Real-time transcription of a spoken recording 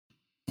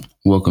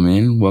Welcome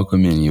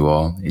in, you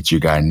all. It's your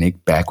guy,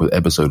 Nick, back with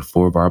episode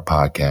 4 of our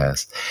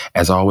podcast.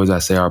 As always, I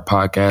say our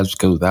podcast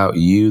because without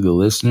you, the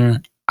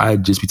listener,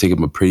 I'd just be taking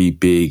up a pretty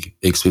big,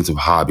 expensive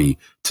hobby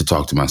to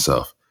talk to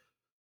myself.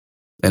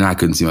 And I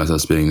couldn't see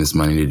myself spending this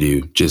money to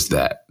do just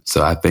that.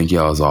 So I thank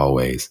y'all as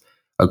always.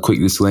 A quick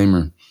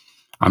disclaimer.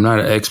 I'm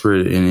not an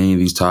expert in any of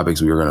these topics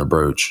we are going to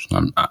broach.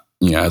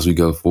 As we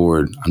go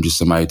forward, I'm just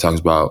somebody who talks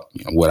about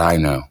what I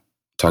know,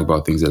 talk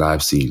about things that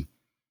I've seen,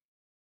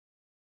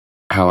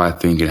 how I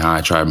think and how I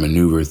try to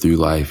maneuver through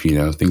life,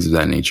 things of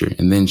that nature,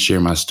 and then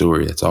share my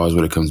story. That's always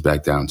what it comes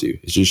back down to.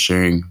 It's just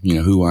sharing,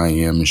 who I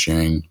am and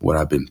sharing what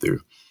I've been through.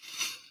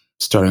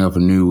 Starting off a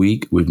new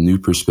week with new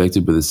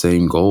perspective, but the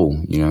same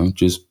goal,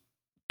 just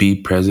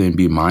be present and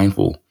be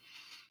mindful.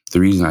 The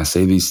reason I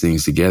say these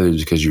things together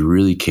is because you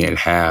really can't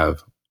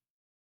have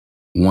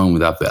one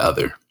without the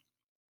other.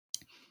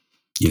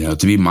 To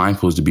be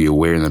mindful is to be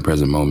aware in the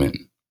present moment.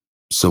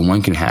 So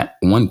one can't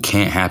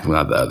happen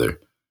without the other.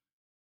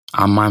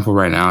 I'm mindful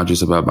right now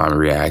just about my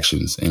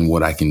reactions and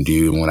what I can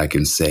do and what I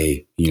can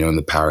say, and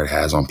the power it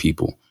has on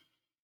people.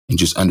 And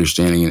just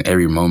understanding in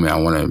every moment, I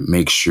want to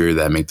make sure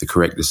that I make the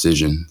correct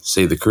decision,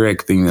 say the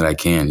correct thing that I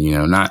can,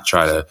 not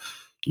try to,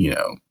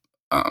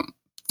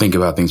 think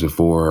about things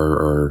before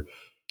or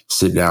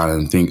sit down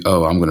and think,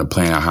 oh, I'm going to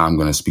plan out how I'm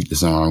going to speak to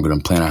someone. I'm going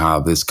to plan out how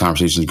this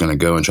conversation is going to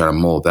go and try to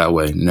mold that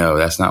way. No,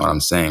 that's not what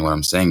I'm saying. What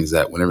I'm saying is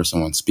that whenever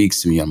someone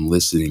speaks to me, I'm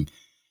listening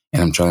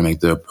and I'm trying to make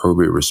the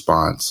appropriate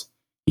response.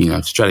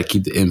 To try to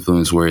keep the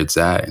influence where it's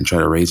at and try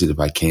to raise it if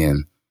I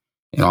can.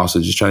 And also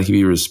just try to keep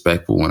it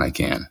respectful when I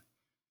can.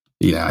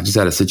 I just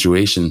had a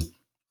situation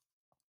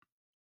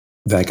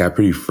that I got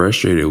pretty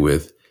frustrated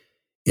with.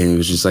 And it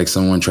was just like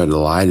someone tried to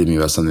lie to me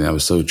about something that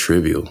was so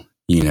trivial,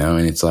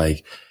 and it's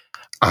like,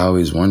 I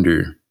always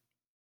wonder,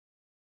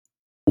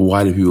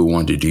 why do people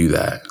want to do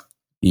that?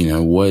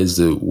 What's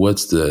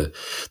the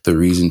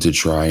reason to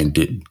try and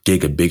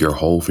dig a bigger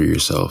hole for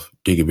yourself,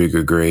 dig a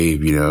bigger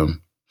grave,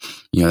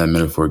 that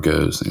metaphor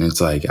goes. And it's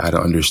like, I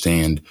don't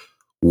understand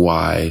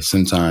why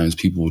sometimes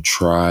people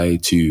try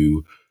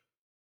to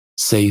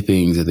say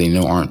things that they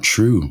know aren't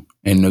true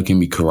and know can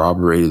be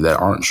corroborated that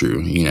aren't true,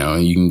 and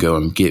you can go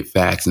and get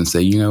facts and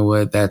say,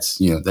 what, that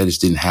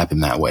just didn't happen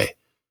that way.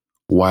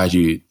 Why'd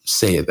you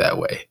say it that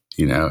way?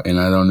 And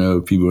I don't know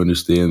if people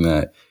understand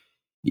that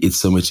it's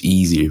so much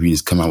easier if you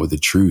just come out with the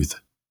truth.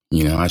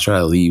 I try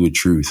to lead with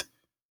truth.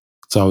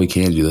 That's all we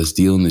can do. Let's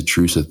deal in the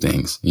truth of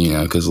things,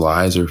 because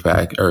lies are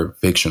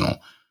fictional.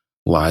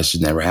 Lies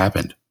just never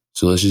happened.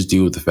 So let's just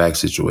deal with the fact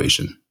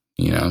situation.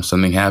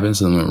 Something happened,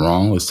 something went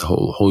wrong. Let's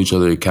hold each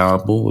other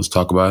accountable. Let's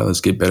talk about it.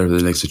 Let's get better for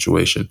the next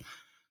situation.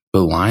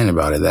 But lying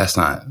about it, that's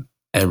not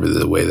ever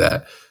the way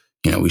that,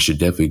 we should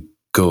definitely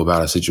go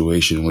about a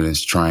situation when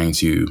it's trying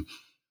to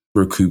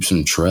recoup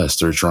some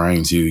trust or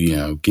trying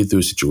to, get through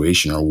a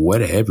situation or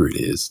whatever it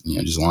is.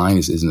 Just lying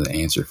isn't the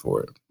answer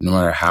for it, no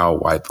matter how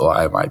white the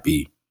lie might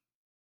be.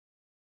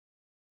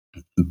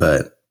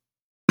 But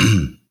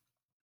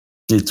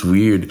it's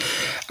weird.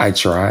 I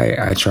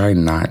try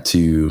not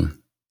to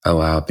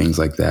allow things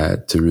like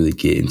that to really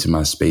get into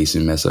my space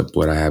and mess up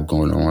what I have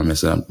going on,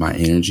 mess up my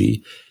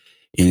energy.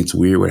 And it's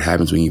weird what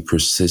happens when you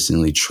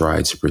persistently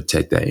try to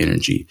protect that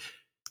energy.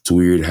 It's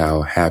weird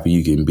how happy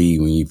you can be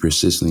when you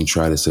persistently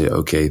try to say,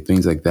 okay,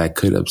 things like that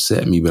could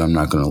upset me, but I'm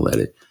not going to let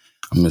it.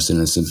 I'm going to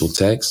send a simple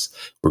text.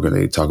 We're going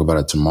to talk about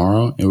it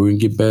tomorrow and we're going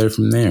to get better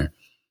from there,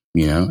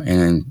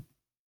 and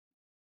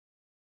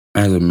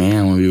as a man,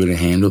 I want to be able to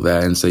handle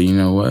that and say, you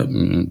know what,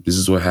 this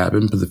is what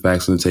happened, put the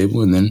facts on the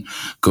table and then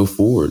go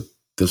forward.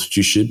 That's what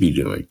you should be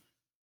doing.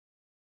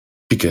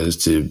 Because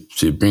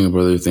to bring up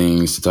other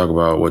things, to talk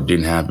about what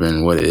didn't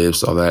happen, what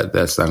ifs, all that,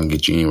 that's not going to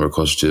get you anywhere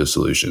closer to a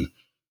solution.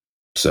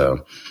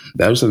 So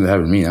that was something that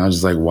happened to me. And I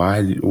was just like,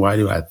 why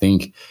do I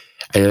think,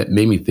 it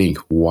made me think,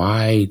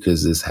 why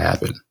does this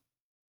happen?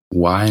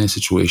 Why in a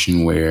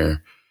situation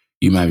where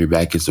you might be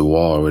back against the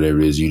wall or whatever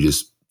it is, you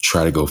just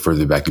try to go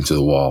further back into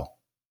the wall?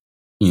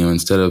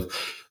 Instead of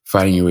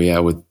fighting your way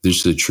out with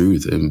just the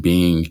truth and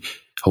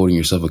holding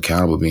yourself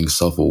accountable, being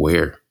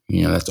self-aware.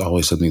 That's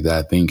always something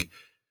that I think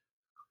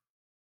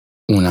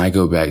when I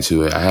go back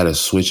to it, I had a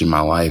switch in my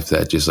life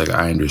that just like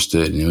I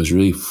understood. And it was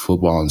really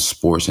football and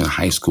sports in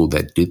high school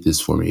that did this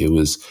for me. It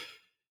was,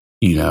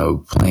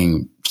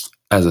 playing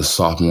as a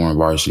sophomore in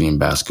varsity in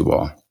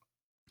basketball.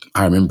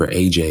 I remember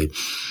AJ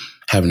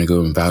having to go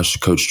and vouch to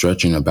Coach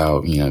Strutchen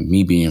about,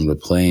 me being able to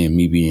play and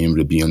me being able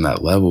to be on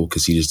that level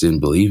because he just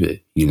didn't believe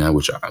it,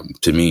 which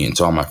to me and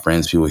to all my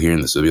friends, people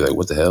hearing this will be like,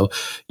 what the hell?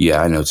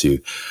 Yeah, I know too.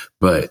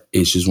 But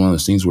it's just one of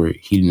those things where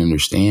he didn't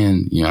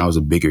understand. I was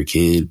a bigger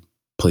kid,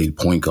 played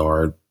point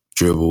guard,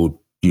 dribbled,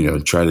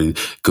 tried to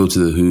go to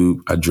the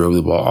hoop. I drove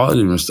the ball, all the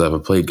different stuff. I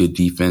played good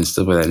defense,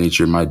 stuff of that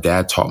nature. My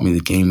dad taught me the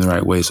game the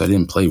right way, so I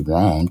didn't play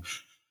wrong.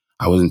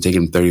 I wasn't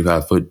taking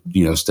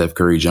 35-foot, Steph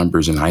Curry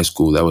jumpers in high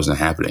school. That wasn't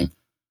happening.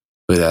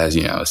 But as, a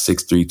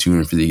 6'3",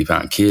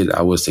 250-pound kid,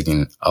 I was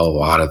taking a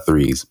lot of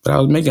threes. But I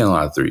was making a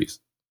lot of threes.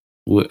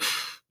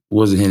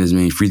 Wasn't hitting as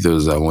many free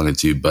throws as I wanted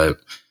to, but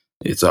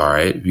it's all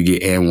right. If you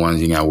get and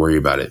ones, you got to worry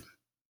about it.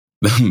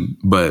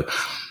 But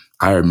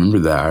I remember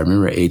that. I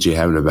remember AJ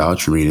having a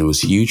vouch for me, and it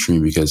was huge for me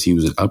because he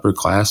was an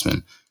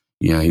upperclassman.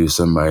 He was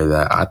somebody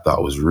that I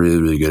thought was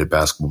really, really good at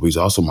basketball, but he's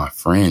also my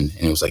friend.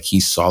 And it was like he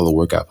saw the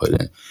work I put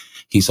in.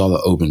 He saw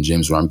the open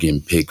gyms where I'm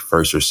getting picked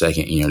first or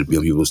second, to be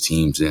on people's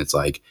teams. And it's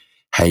like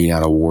hanging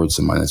out awards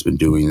somebody that's been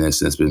doing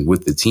this and that's been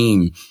with the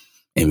team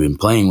and been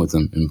playing with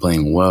them and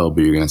playing well,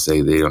 but you're going to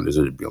say they don't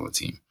deserve to be on the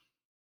team.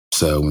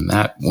 So when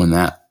that,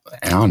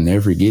 and I'll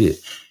never forget it.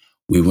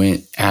 We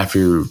went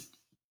after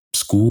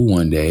school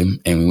one day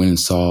and we went and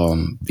saw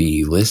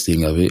the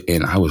listing of it,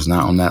 and I was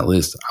not on that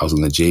list. I was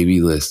on the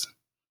JV list.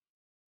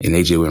 And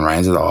AJ went right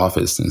into the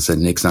office and said,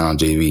 Nick's not on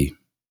JV.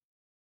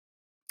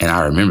 And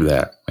I remember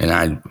that.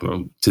 And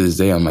to this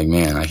day, I'm like,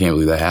 man, I can't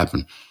believe that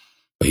happened.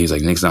 But he's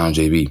like, Nick's not on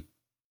JV.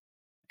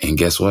 And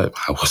guess what?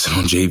 I wasn't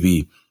on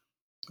JV.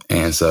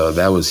 And so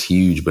that was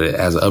huge. But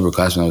as an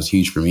upperclassman, that was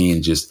huge for me.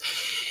 And it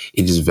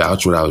just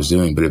vouched what I was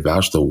doing, but it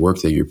vouched the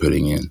work that you're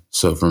putting in.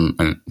 So from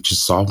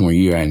just sophomore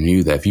year, I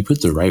knew that if you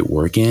put the right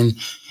work in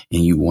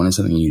and you wanted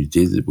something, you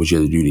did what you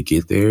had to do to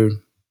get there,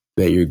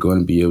 that you're going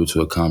to be able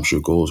to accomplish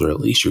your goals, or at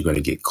least you're going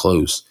to get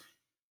close.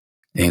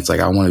 And it's like,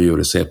 I want to be able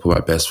to say, I put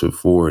my best foot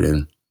forward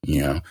and,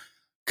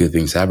 good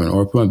things happen,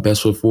 or put my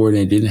best foot forward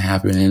and it didn't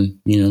happen. And,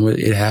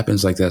 it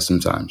happens like that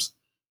sometimes.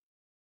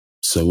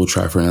 So we'll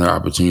try for another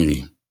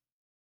opportunity.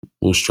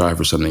 We'll strive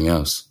for something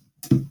else.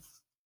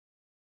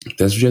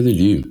 That's what you have to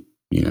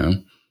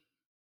do,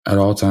 at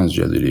all times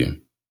you have to do.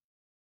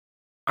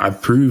 I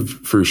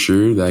proved for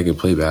sure that I could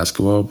play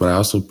basketball, but I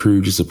also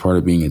proved just a part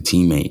of being a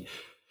teammate.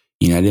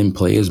 I didn't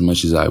play as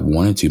much as I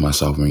wanted to my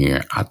sophomore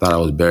year. I thought I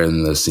was better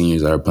than the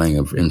seniors that are playing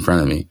in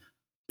front of me.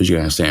 But you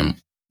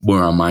understand where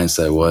my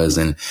mindset was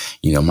and,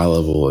 my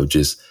level of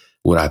just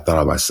what I thought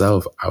of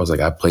myself. I was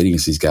like, I played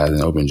against these guys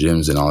in open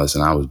gyms and all this,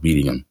 and I was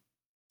beating them.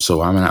 So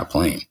why am I not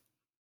playing?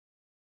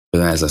 But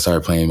then as I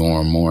started playing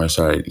more and more, I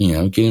started,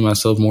 getting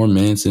myself more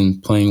minutes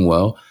and playing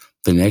well.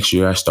 The next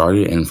year I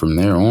started, and from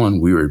there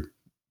on, we were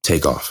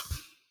take off.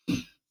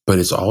 But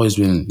it's always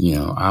been,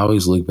 I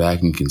always look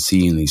back and can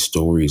see in these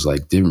stories,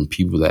 like different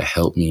people that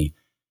helped me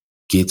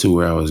get to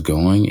where I was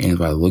going. And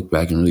if I look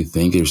back and really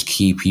think, there's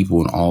key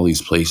people in all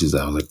these places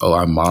that I was like, oh,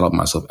 I modeled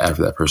myself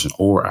after that person,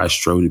 or I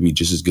strove to be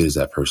just as good as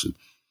that person.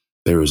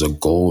 There was a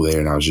goal there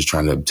and I was just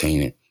trying to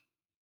obtain it.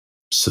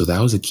 So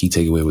that was a key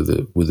takeaway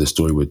with the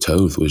story with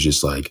Toth, was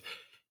just like,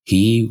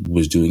 he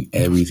was doing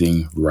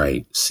everything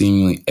right,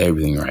 seemingly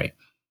everything right.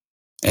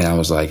 And I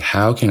was like,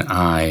 how can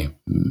I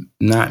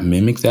not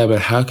mimic that, but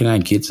how can I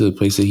get to the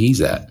place that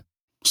he's at?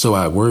 So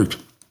I worked.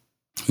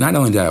 Not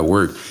only did I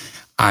work,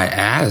 I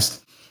asked,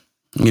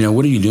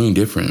 what are you doing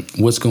different?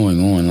 What's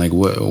going on? Like,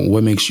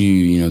 what makes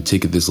you,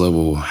 tick at this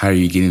level? How are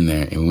you getting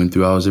there? And we went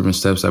through all those different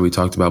steps that we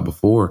talked about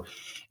before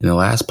in the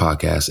last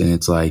podcast. And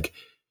it's like,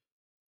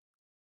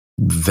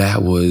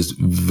 that was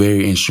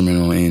very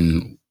instrumental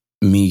in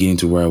me getting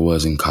to where I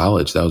was in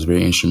college. That was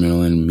very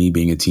instrumental in me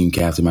being a team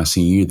captain my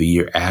senior year, the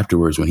year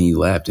afterwards when he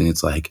left. And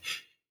it's like,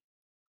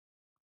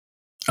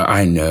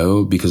 I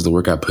know because the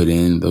work I put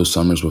in those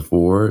summers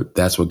before,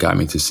 that's what got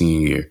me to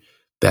senior year.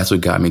 That's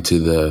what got me to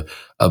the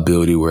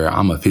ability where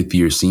I'm a fifth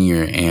year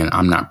senior and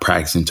I'm not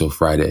practicing until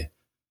Friday.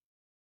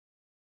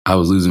 I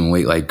was losing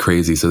weight like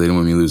crazy, so they didn't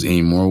want me to lose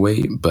any more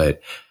weight,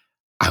 but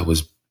I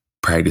was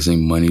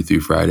practicing Monday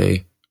through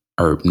Friday,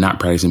 or not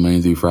practicing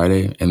Monday through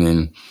Friday. And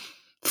then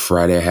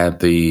Friday I had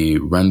the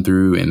run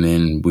through, and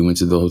then we went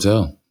to the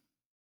hotel.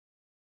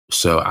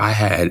 So I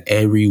had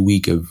every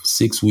week of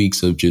 6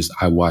 weeks of just,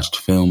 I watched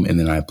film and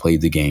then I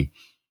played the game.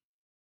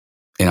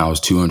 And I was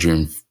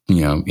 200,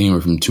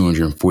 anywhere from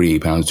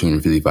 248 pounds to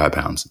 255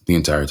 pounds the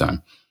entire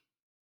time.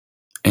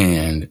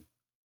 And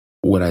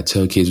what I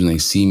tell kids when they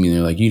see me,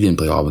 they're like, you didn't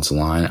play offensive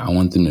line. I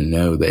want them to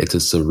know that it's a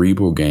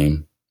cerebral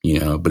game,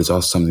 but it's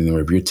also something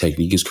where if your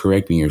technique is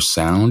correct and you're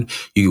sound,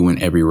 you can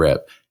win every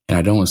rep. And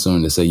I don't want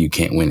someone to say you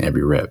can't win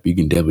every rep. You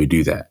can definitely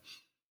do that.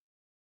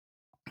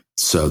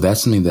 So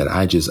that's something that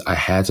I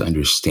had to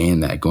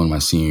understand that going my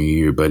senior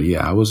year. But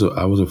yeah, I was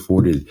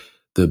afforded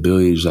the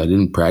ability. I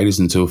didn't practice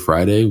until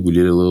Friday. We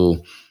did a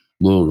little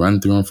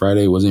run through on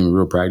Friday. It wasn't even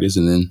real practice.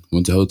 And then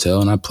went to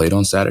hotel and I played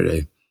on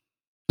Saturday.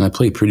 And I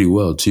played pretty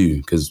well too,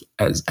 because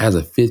as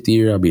a fifth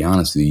year, I'll be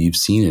honest with you, you've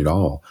seen it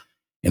all.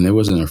 And there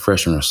wasn't a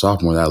freshman or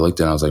sophomore that I looked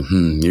at and I was like,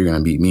 you're going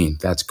to beat me.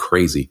 That's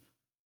crazy.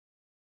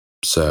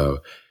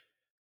 So,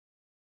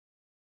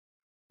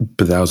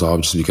 but that was all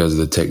just because of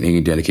the technique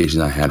and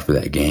dedication I had for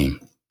that game.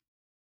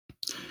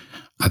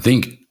 I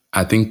think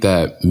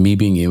that me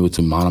being able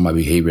to model my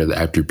behavior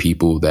after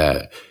people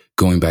that,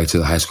 going back to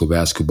the high school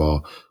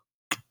basketball,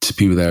 to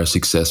people that are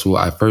successful,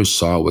 I first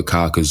saw it with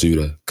Kyle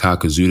Kazuda. Kyle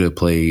Kazuda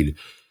played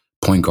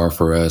point guard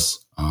for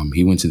us.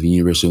 He went to the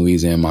University of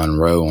Louisiana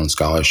Monroe on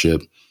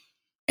scholarship,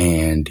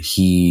 and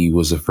he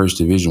was the first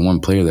Division I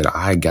player that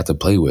I got to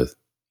play with,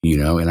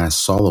 and I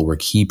saw the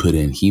work he put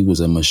in. He was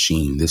a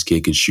machine. This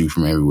kid could shoot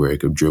from everywhere. He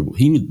could dribble.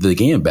 The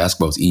game of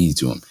basketball was easy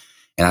to him.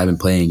 And I've been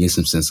playing against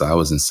him since I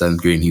was in 7th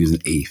grade and he was in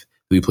 8th.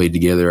 We played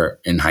together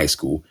in high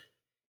school.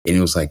 And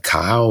it was like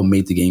Kyle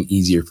made the game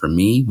easier for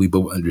me. We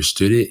both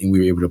understood it and we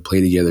were able to play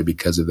together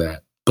because of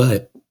that.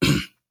 But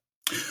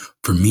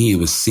for me, it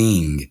was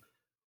seeing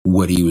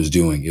what he was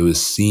doing. It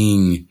was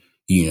seeing,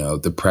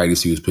 the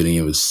practice he was putting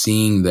in. It was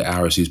seeing the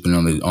hours he was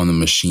putting on the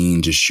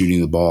machine, just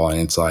shooting the ball. And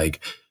it's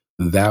like,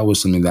 that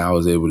was something that I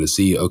was able to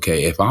see.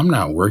 Okay, if I'm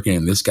not working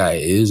and this guy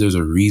is, there's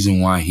a reason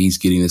why he's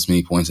getting this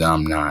many points and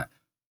I'm not.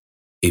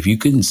 If you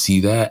couldn't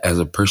see that as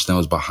a person that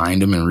was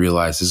behind him and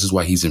realize this is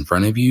why he's in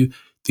front of you,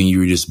 then you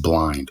were just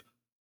blind.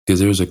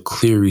 Because there's a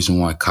clear reason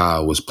why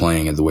Kyle was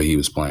playing the way he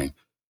was playing.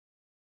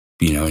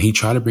 He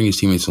tried to bring his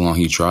teammates along.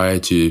 He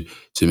tried to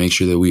make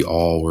sure that we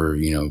all were,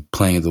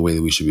 playing the way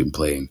that we should be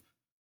playing.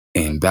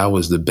 And that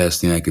was the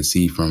best thing I could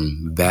see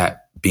from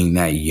that, being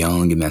that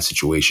young in that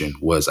situation,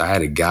 was I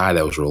had a guy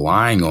that was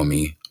relying on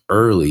me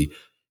early,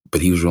 but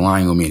he was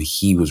relying on me and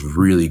he was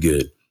really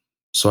good.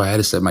 So I had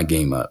to set my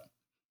game up.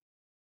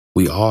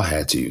 We all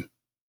had to.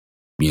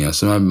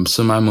 Some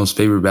of my most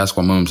favorite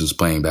basketball moments was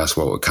playing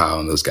basketball with Kyle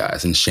and those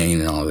guys and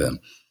Shane and all of them.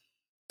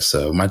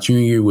 So my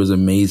junior year was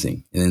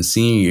amazing. And then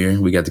senior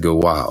year, we got to go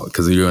wild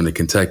because we were going to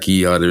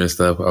Kentucky, all that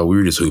stuff. Oh, we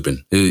were just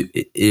hooping.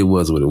 It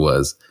was what it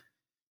was.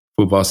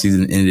 Football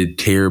season ended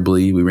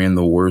terribly. We ran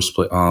the worst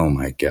play. Oh,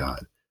 my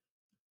God.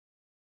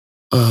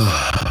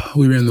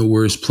 We ran the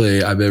worst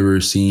play I've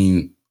ever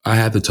seen. I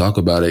have to talk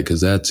about it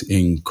because that's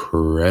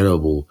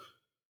incredible.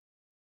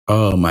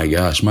 Oh, my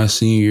gosh. My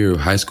senior year of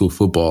high school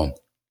football,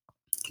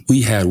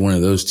 we had one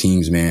of those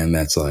teams, man,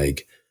 that's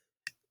like,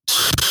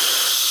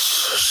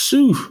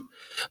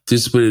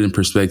 just to put it in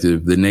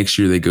perspective, the next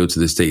year they go to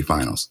the state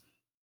finals.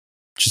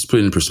 Just put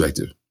it in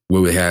perspective.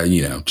 What we had,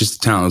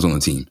 just the talent was on the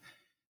team.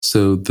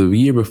 So the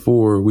year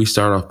before, we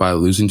started off by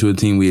losing to a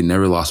team we had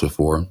never lost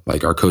before.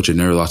 Like our coach had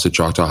never lost to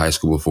Choctaw High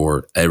School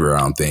before, ever,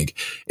 I don't think.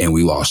 And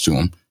we lost to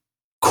them.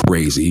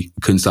 Crazy.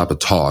 Couldn't stop a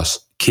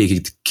toss.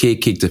 Kid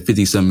kicked a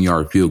 50-something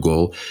yard field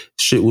goal.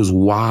 Shit was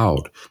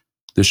wild.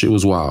 The shit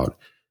was wild.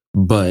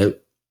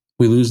 But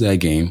we lose that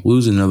game,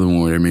 lose another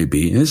one, whatever it may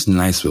be. And it's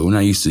Niceville. We're not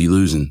used to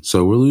losing.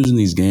 So we're losing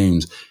these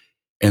games.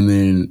 And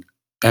then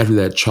after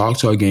that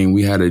Choctaw game,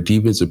 we had a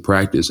defensive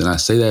practice. And I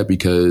say that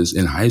because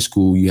in high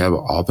school, you have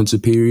an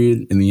offensive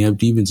period and then you have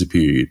defensive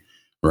period,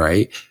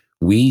 right?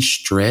 We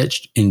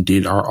stretched and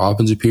did our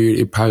offensive period.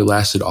 It probably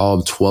lasted all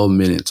of 12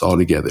 minutes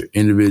altogether.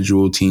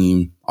 Individual,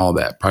 team, all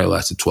that probably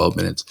lasted 12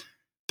 minutes.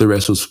 The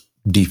rest was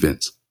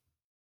defense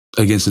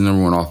against the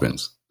number one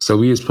offense. So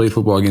we just played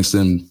football against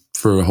them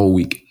for a whole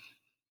week.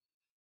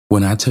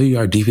 When I tell you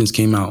our defense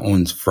came out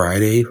on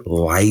Friday,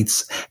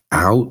 lights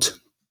out,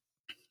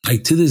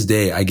 like to this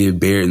day, I give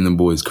Barrett and the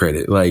boys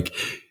credit. Like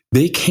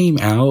they came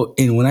out,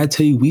 and when I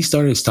tell you we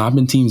started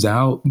stomping teams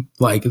out,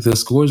 like the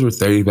scores were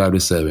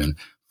 35-7,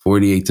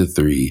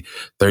 48-3,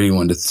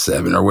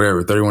 31-7, or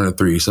whatever,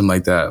 31-3, something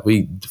like that.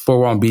 Fort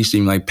Walton Beach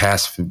team like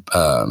passed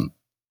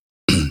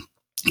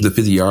the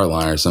 50-yard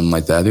line or something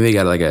like that. I think they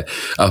got like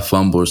a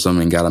fumble or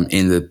something and got them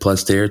in the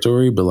plus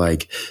territory, but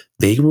like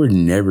they were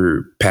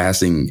never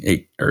passing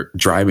or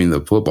driving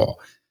the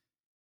football.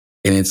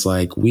 And it's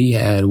like we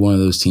had one of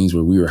those teams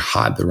where we were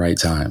hot at the right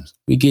times.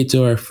 We get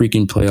to our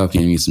freaking playoff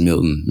game against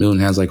Milton. Milton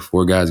has like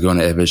 4 guys going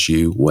to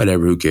FSU,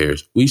 whatever, who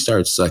cares? We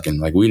start sucking.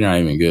 Like we're not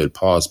even good,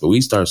 pause, but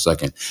we start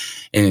sucking.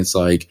 And it's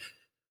like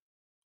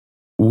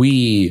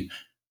we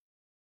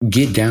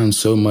get down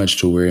so much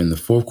to where in the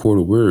fourth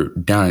quarter, we're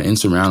down an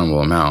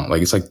insurmountable amount.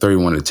 Like it's like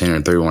 31-10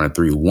 or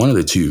 31-3, one of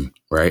the two,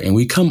 right? And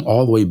we come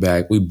all the way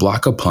back. We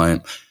block a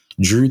punt.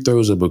 Drew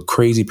throws up a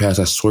crazy pass.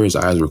 I swear his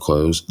eyes were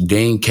closed.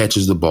 Dane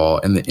catches the ball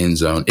in the end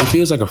zone. It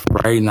feels like a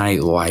Friday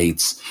Night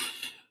Lights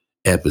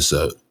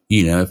episode.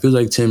 It feels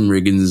like Tim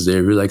Riggins is there.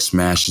 It feels like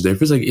Smash is there.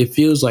 It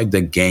feels like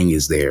the gang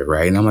is there,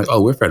 right? And I'm like,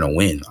 oh, we're trying to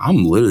win.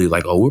 I'm literally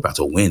like, oh, we're about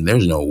to win.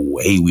 There's no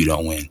way we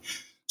don't win.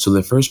 So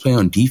the first play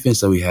on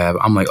defense that we have,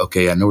 I'm like,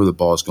 okay, I know where the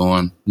ball's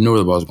going.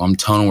 I'm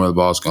telling them where the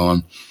ball's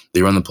going.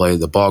 They run the play.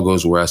 The ball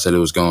goes where I said it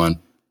was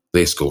going.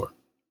 They score.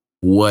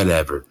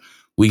 Whatever.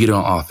 We get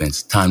on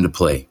offense. Time to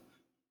play.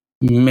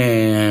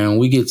 Man,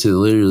 we get to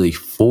literally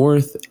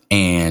fourth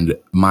and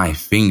my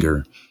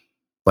finger.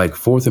 Like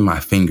fourth and my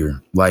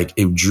finger. Like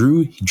if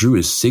Drew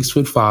is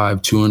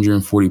 6'5",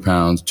 240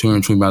 pounds,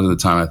 220 pounds at the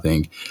time, I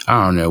think.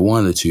 I don't know, one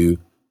of the two.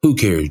 Who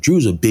cares?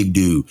 Drew's a big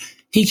dude.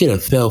 He could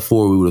have fell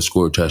forward. We would have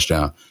scored a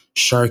touchdown.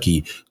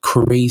 Sharky,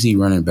 crazy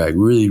running back,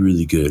 really,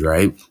 really good,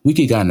 right? We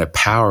could got into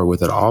power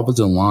with an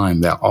offensive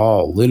line that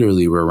all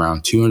literally were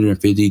around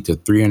 250 to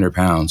 300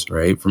 pounds,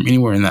 right? From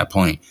anywhere in that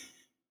point.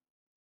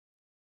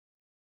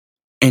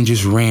 And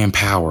just ran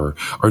power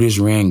or just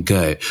ran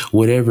gut,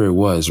 whatever it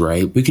was,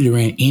 right? We could have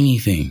ran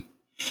anything.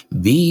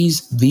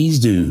 These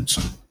dudes.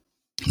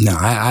 Now,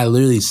 I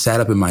literally sat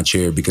up in my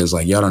chair because,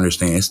 like, y'all don't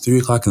understand. It's 3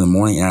 o'clock in the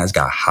morning and I just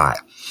got hot.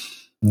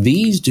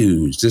 These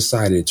dudes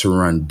decided to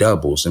run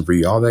doubles. And for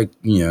y'all that,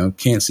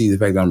 can't see the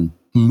fact that I'm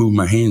moving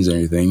my hands or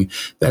anything,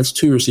 that's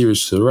 2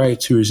 receivers to the right,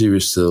 2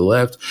 receivers to the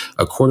left,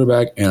 a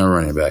quarterback and a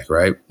running back,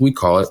 right? We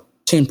call it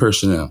 10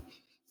 personnel.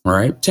 All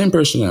right, 10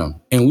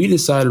 personnel. And we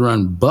decided to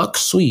run buck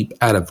sweep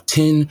out of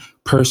 10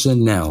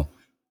 personnel.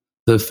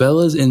 The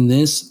fellas in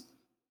this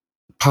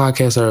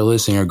podcasts that are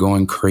listening are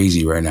going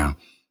crazy right now.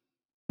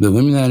 The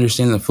women that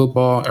understand the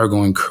football are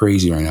going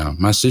crazy right now.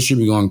 My sister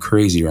be going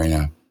crazy right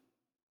now.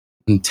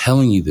 I'm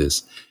telling you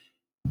this.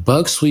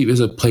 Bug sweep is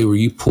a play where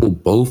you pull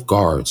both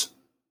guards.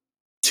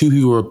 Two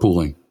people are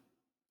pulling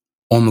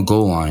on the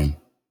goal line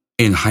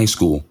in high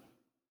school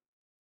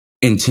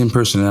in 10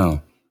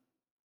 personnel.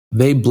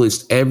 They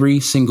blitzed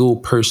every single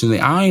person.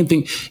 I don't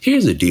think,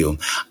 here's the deal.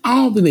 I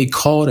don't think they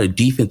called a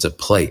defensive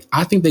play.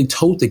 I think they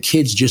told the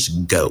kids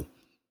just go.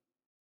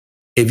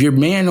 If you're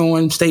man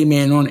on, stay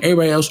man on.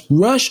 Everybody else,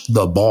 rush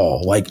the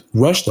ball. Like,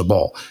 rush the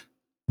ball.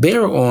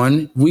 They're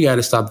on, we got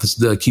to stop the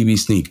QB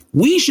sneak.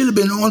 We should have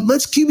been on,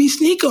 let's QB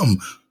sneak them.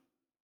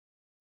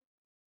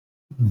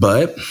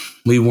 But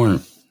we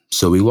weren't.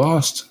 So we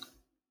lost.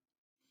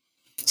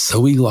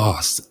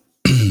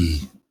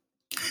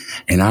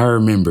 And I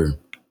remember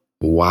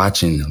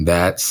watching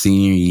that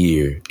senior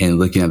year and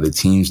looking at the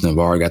teams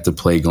Navarre got to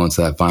play going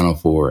to that Final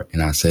Four.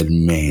 And I said,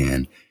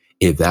 man,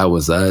 if that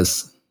was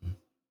us,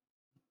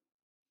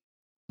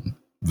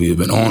 we'd have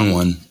been on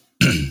one.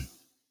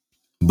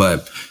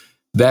 But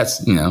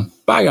that's,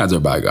 bygones are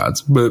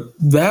bygones. But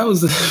that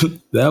was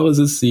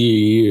a senior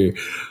year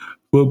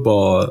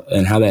football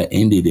and how that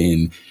ended.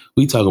 And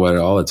we talk about it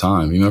all the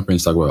time. Me and my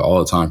friends talk about it all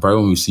the time. Probably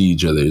when we see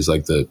each other, it's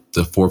like the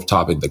fourth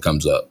topic that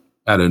comes up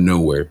out of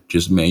nowhere.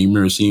 Just, man, you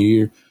remember senior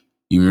year?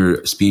 You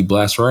remember Speed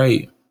Blast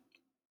Right?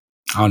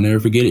 I'll never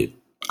forget it.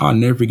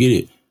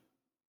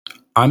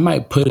 I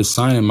might put a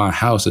sign in my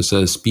house that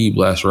says Speed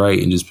Blast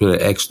Right and just put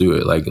an X through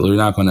it. Like, we're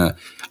not gonna,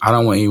 I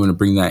don't want anyone to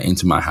bring that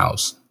into my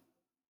house.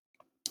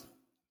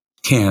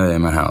 Can't have that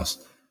in my house.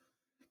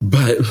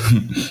 But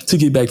to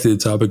get back to the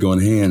topic on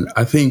hand,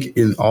 I think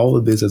in all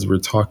of this, as we're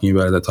talking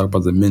about it, I talk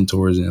about the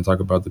mentors and I talk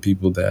about the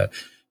people that,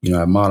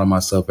 I model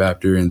myself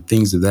after and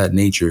things of that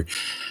nature.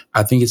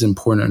 I think it's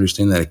important to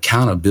understand that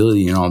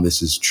accountability in all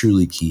this is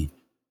truly key.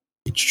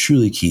 It's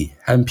truly key.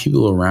 Having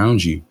people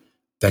around you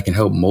that can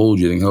help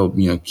mold you, that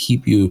can help,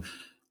 keep you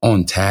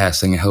on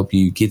task, that can help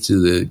you get to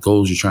the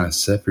goals you're trying to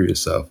set for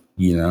yourself.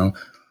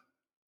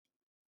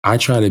 I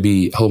try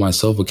to hold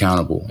myself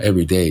accountable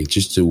every day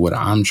just to what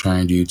I'm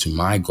trying to do, to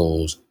my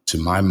goals, to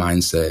my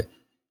mindset,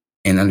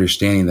 and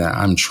understanding that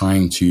I'm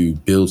trying to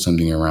build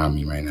something around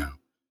me right now.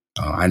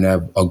 I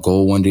have a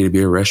goal one day to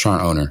be a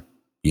restaurant owner.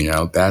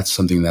 That's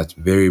something that's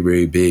very,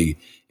 very big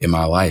in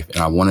my life. And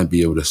I want to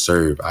be able to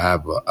serve. I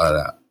have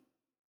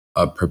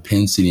a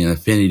propensity and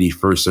affinity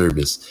for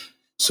service.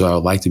 So I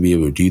would like to be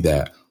able to do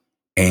that.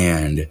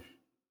 And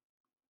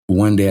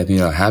one day I think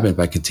that'll happen if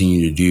I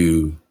continue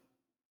to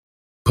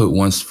put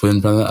one foot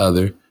in front of the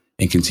other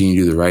and continue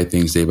to do the right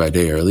things day by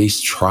day, or at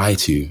least try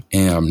to.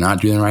 And if I'm not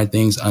doing the right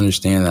things,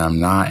 understand that I'm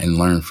not and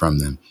learn from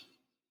them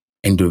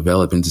and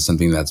develop into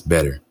something that's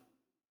better.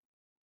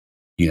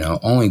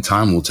 Only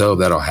time will tell if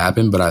that'll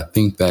happen. But I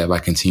think that if I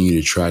continue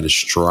to try to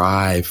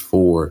strive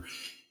for,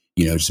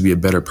 just to be a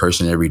better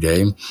person every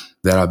day,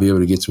 that I'll be able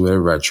to get to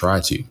whatever I try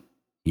to.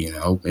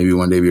 Maybe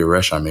one day be a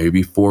restaurant, maybe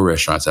be 4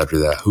 restaurants after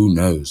that. Who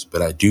knows?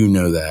 But I do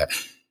know that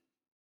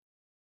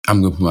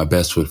I'm going to put my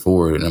best foot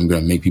forward and I'm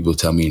going to make people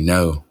tell me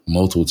no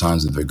multiple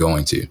times if they're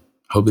going to.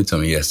 Hope they tell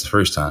me yes the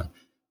first time,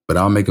 but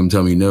I'll make them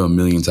tell me no a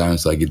million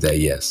times till I get that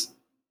yes.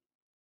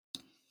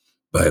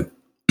 But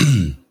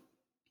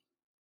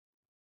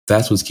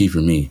that's what's key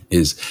for me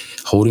is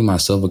holding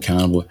myself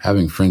accountable,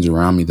 having friends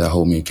around me that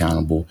hold me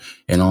accountable,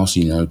 and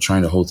also,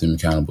 trying to hold them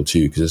accountable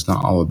too, because it's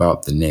not all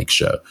about the Nick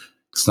show.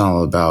 It's not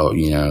all about,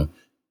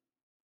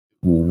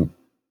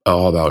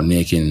 all about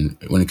Nick. And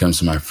when it comes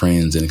to my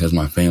friends and it comes to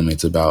my family,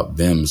 it's about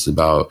them. It's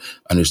about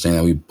understanding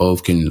that we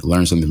both can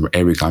learn something from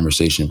every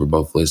conversation. We're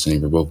both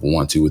listening. We both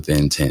want to with the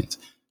intent.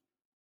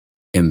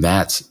 And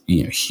that's,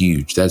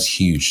 huge. That's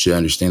huge to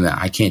understand that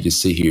I can't just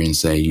sit here and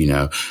say,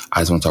 I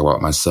just want to talk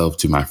about myself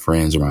to my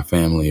friends or my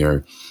family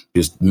or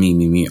just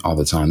me all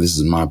the time. This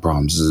is my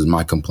problems. This is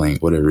my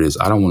complaint, whatever it is.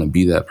 I don't want to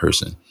be that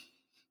person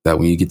that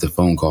when you get the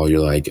phone call, you're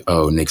like,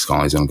 oh, Nick's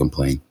calling, he's going to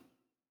complain.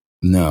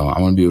 No, I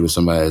want to be able to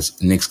somebody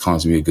that's Nick's calling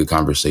to be a good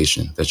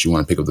conversation that you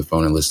want to pick up the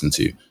phone and listen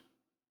to.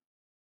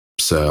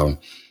 So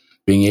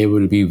being able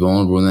to be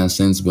vulnerable in that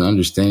sense, but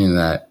understanding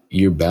that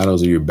your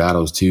battles are your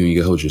battles too, and you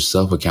got to hold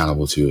yourself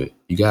accountable to it.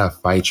 You got to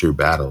fight your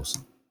battles.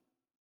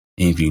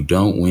 And if you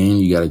don't win,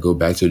 you got to go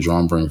back to the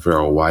drawing board and figure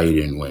out why you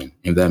didn't win.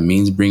 If that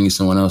means bringing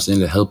someone else in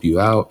to help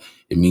you out,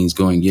 it means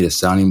going and get a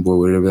sounding board,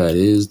 whatever that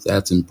is,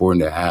 that's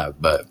important to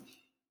have. But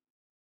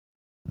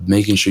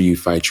making sure you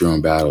fight your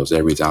own battles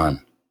every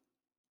time.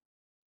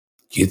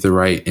 Get the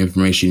right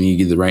information you need,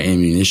 get the right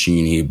ammunition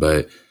you need,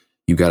 but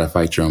you got to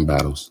fight your own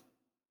battles.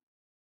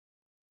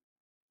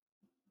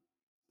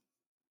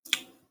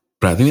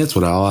 But I think that's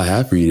all I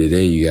have for you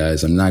today, you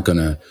guys. I'm not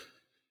gonna.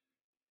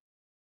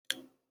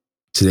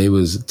 Today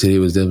was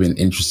definitely an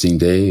interesting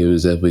day. It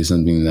was definitely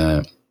something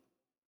that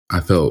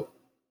I felt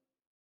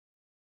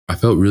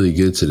really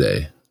good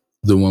today.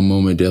 The one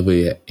moment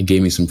definitely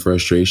gave me some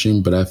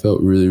frustration, but I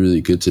felt really, really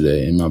good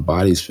today, and my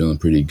body's feeling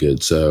pretty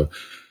good. So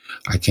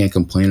I can't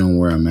complain on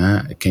where I'm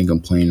at. I can't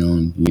complain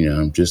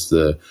on just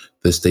the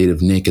state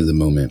of Nick at the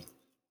moment.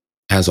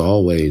 as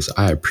always,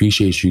 I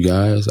appreciate you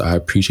guys. I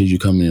appreciate you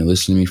coming and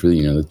listening to me for,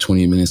 the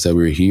 20 minutes that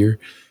we were here.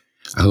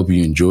 I hope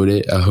you enjoyed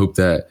it. I hope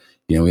that,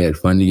 we had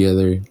fun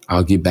together.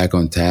 I'll get back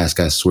on task.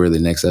 I swear the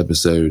next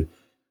episode,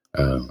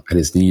 I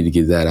just need to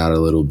get that out a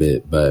little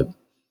bit, but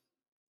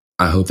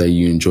I hope that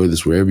you enjoy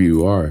this wherever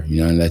you are,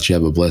 and that you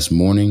have a blessed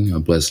morning, a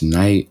blessed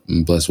night,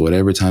 and blessed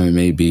whatever time it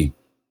may be.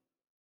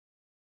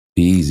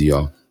 Be easy,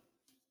 y'all.